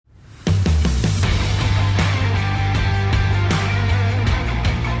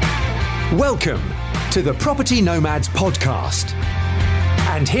Welcome to the Property Nomads podcast.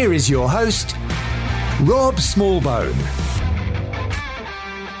 And here is your host, Rob Smallbone.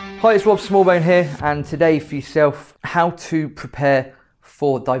 Hi, it's Rob Smallbone here, and today for yourself, how to prepare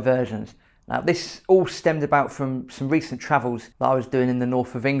for diversions. Now, this all stemmed about from some recent travels that I was doing in the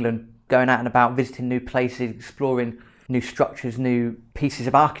north of England, going out and about, visiting new places, exploring new structures, new pieces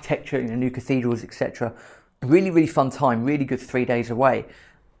of architecture, new cathedrals, etc. Really fun time, really good 3 days away.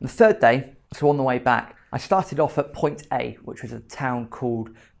 The third day, so on the way back, I started off at Point A, which was a town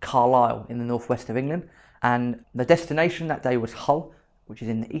called Carlisle in the northwest of England. And the destination that day was Hull, which is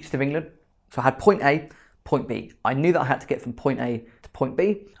in the east of England. So I had Point A, Point B. I knew that I had to get from Point A to Point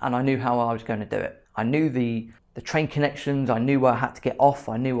B, and I knew how I was going to do it. I knew the train connections, I knew where I had to get off,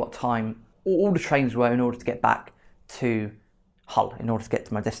 I knew what time all the trains were in order to get back to Hull, in order to get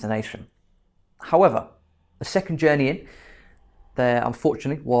to my destination. However, the second journey in, there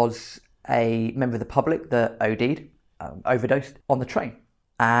unfortunately was a member of the public that overdosed on the train.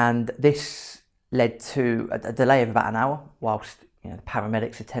 And this led to a delay of about an hour whilst the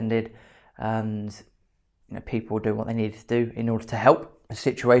paramedics attended and people were doing what they needed to do in order to help the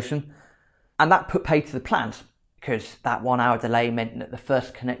situation. And that put paid to the plans, because that 1 hour delay meant that the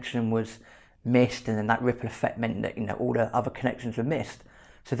first connection was missed, and then that ripple effect meant that all the other connections were missed.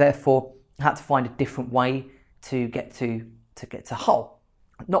 So therefore I had to find a different way to get to Hull.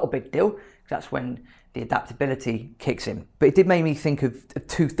 Not a big deal, because that's when the adaptability kicks in. But it did make me think of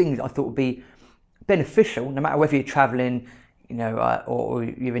two things I thought would be beneficial, no matter whether you're travelling, or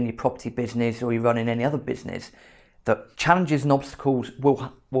you're in your property business or you're running any other business, that challenges and obstacles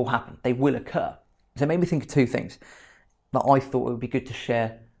will happen. They will occur. So it made me think of two things that I thought it would be good to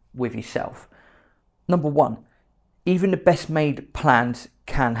share with yourself. Number one, even the best made plans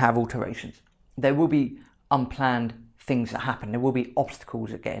can have alterations. There will be unplanned things that happen. There will be obstacles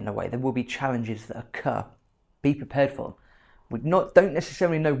that get in the way. There will be challenges that occur. Be prepared for them. We don't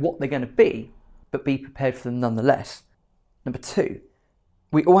necessarily know what they're going to be, but be prepared for them nonetheless. Number two,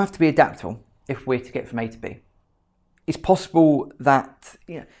 we all have to be adaptable if we're to get from A to B. It's possible that,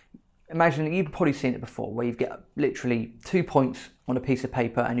 imagine, you've probably seen it before, where you've got literally 2 points on a piece of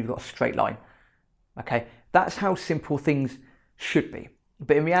paper and you've got a straight line. Okay, that's how simple things should be.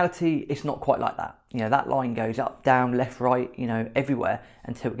 But in reality, it's not quite like that. That line goes up, down, left, right, everywhere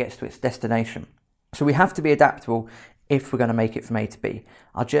until it gets to its destination. So we have to be adaptable if we're going to make it from A to B.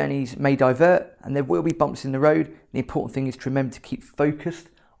 Our journeys may divert and there will be bumps in the road. The important thing is to remember to keep focused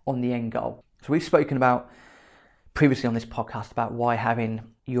on the end goal. So we've spoken about previously on this podcast about why having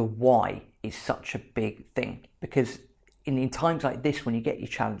your why is such a big thing. Because in times like this, when you get your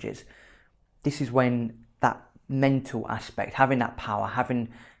challenges, this is when that mental aspect, having that power, having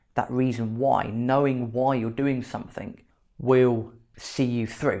that reason why, knowing why you're doing something, will see you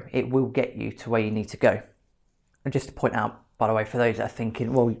through. It will get you to where you need to go. And just to point out, by the way, for those that are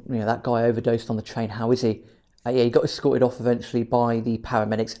thinking, well, that guy overdosed on the train, how is he? He got escorted off eventually by the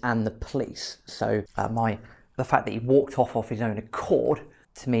paramedics and the police. So the fact that he walked off his own accord,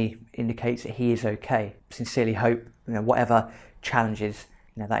 to me, indicates that he is okay. Sincerely hope, whatever challenges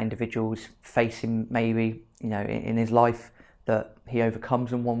that individual's facing maybe, in his life, that he overcomes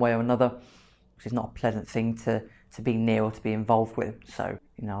them one way or another, which is not a pleasant thing to be near or to be involved with. So,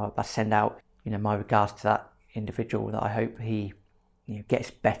 I send out, my regards to that individual, that I hope he gets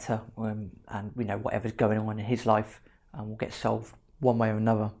better, and whatever's going on in his life will get solved one way or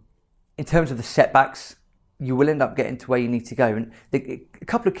another. In terms of the setbacks, you will end up getting to where you need to go. And a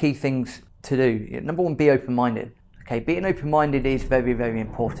couple of key things to do. Number one, be open-minded. Okay, being open-minded is very, very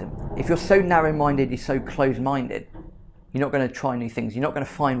important. If you're so narrow-minded, you're so closed-minded, you're not going to try new things. You're not going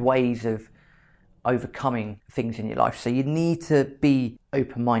to find ways of overcoming things in your life. So you need to be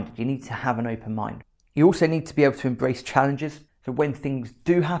open-minded. You need to have an open mind. You also need to be able to embrace challenges. So when things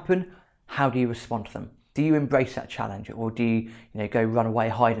do happen, how do you respond to them? Do you embrace that challenge, or do you, go run away,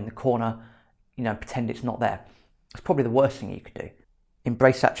 hide in the corner, pretend it's not there? It's probably the worst thing you could do.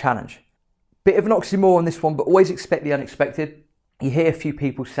 Embrace that challenge. Bit of an oxymoron on this one, but always expect the unexpected. You hear a few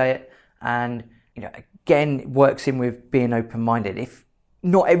people say it, and again, it works in with being open-minded. If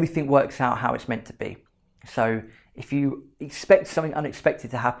not everything works out how it's meant to be. So if you expect something unexpected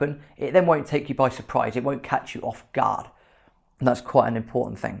to happen, it then won't take you by surprise. It won't catch you off guard. And that's quite an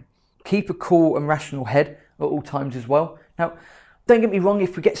important thing. Keep a cool and rational head at all times as well. Now, don't get me wrong,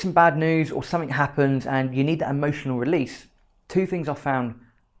 if we get some bad news or something happens and you need that emotional release, two things I found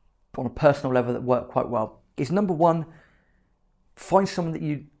on a personal level that work quite well is, number one, find someone that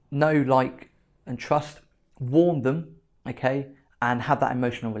you know, like, and trust, warn them, okay, and have that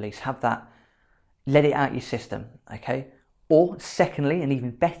emotional release, have that, let it out your system, okay? Or secondly, and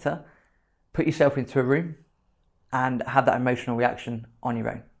even better, put yourself into a room and have that emotional reaction on your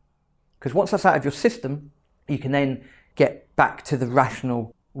own. Because once that's out of your system, you can then get back to the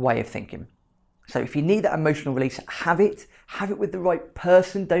rational way of thinking. So if you need that emotional release, have it with the right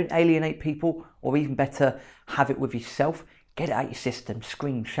person. Don't alienate people, or even better, have it with yourself. Get it out your system,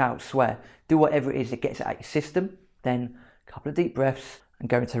 scream, shout, swear, do whatever it is that gets it out your system. Then a couple of deep breaths and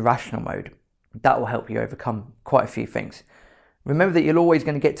go into rational mode. That will help you overcome quite a few things. Remember that you're always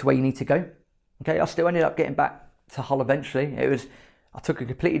going to get to where you need to go. Okay, I still ended up getting back to Hull eventually. I took a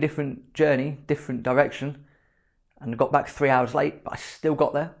completely different journey, different direction, and I got back 3 hours late, but I still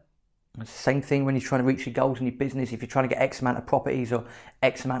got there. It's the same thing when you're trying to reach your goals in your business. If you're trying to get X amount of properties or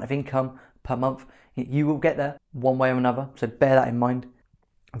X amount of income per month, you will get there one way or another. So bear that in mind.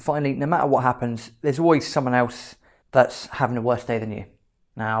 And finally, no matter what happens, there's always someone else that's having a worse day than you.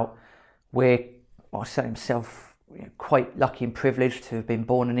 Now, I say myself, quite lucky and privileged to have been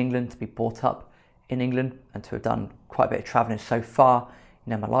born in England, to be brought up in England, and to have done quite a bit of travelling so far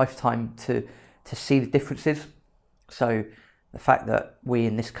in my lifetime to see the differences. So the fact that we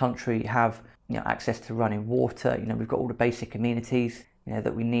in this country have access to running water, we've got all the basic amenities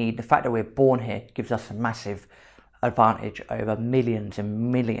that we need. The fact that we're born here gives us a massive advantage over millions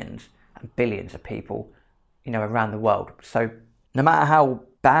and millions and billions of people around the world. So no matter how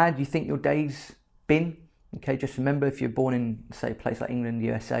bad you think your day's been, okay, just remember, if you're born in, say, a place like England,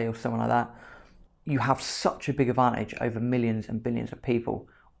 USA or somewhere like that, you have such a big advantage over millions and billions of people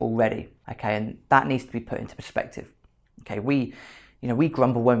already, okay, and that needs to be put into perspective. Okay, we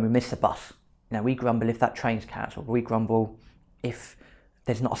grumble when we miss a bus. We grumble if that train's cancelled. We grumble if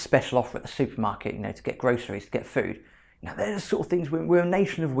there's not a special offer at the supermarket, to get groceries, to get food. They're the sort of things. We're a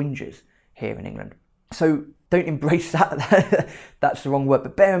nation of whingers here in England. So don't embrace that. That's the wrong word.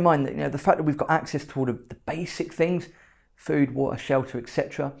 But bear in mind that the fact that we've got access to all of the basic things, food, water, shelter,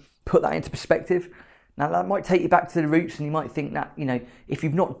 etc. Put that into perspective. Now that might take you back to the roots, and you might think that if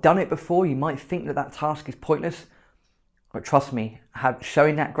you've not done it before, you might think that task is pointless. But trust me,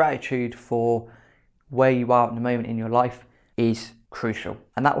 showing that gratitude for where you are at the moment in your life is crucial.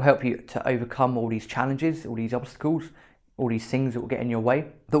 And that will help you to overcome all these challenges, all these obstacles, all these things that will get in your way,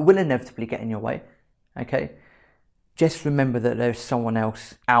 that will inevitably get in your way. Okay? Just remember that there's someone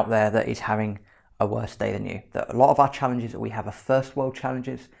else out there that is having a worse day than you. That a lot of our challenges that we have are first world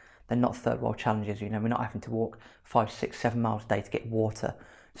challenges. They're not third world challenges. We're not having to walk 5, 6, 7 miles a day to get water.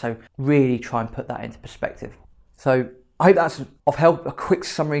 So really try and put that into perspective. So I hope that's of help. A quick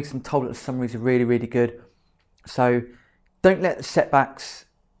summary. I'm told that the summaries are really, really good. So don't let the setbacks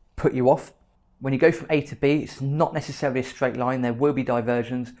put you off. When you go from A to B, it's not necessarily a straight line. There will be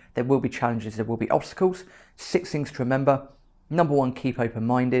diversions, there will be challenges, there will be obstacles. 6 things to remember. Number 1, keep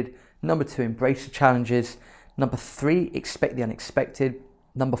open-minded. Number 2, embrace the challenges. Number 3, expect the unexpected.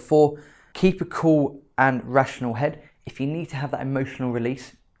 Number 4, keep a cool and rational head. If you need to have that emotional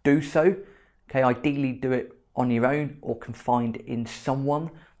release, do so. Okay, ideally do it on your own or confined in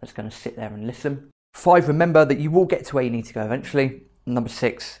someone that's going to sit there and listen. 5, remember that you will get to where you need to go eventually. Number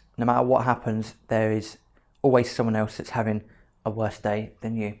 6, no matter what happens, there is always someone else that's having a worse day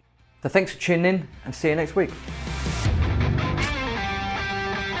than you. So thanks for tuning in, and see you next week.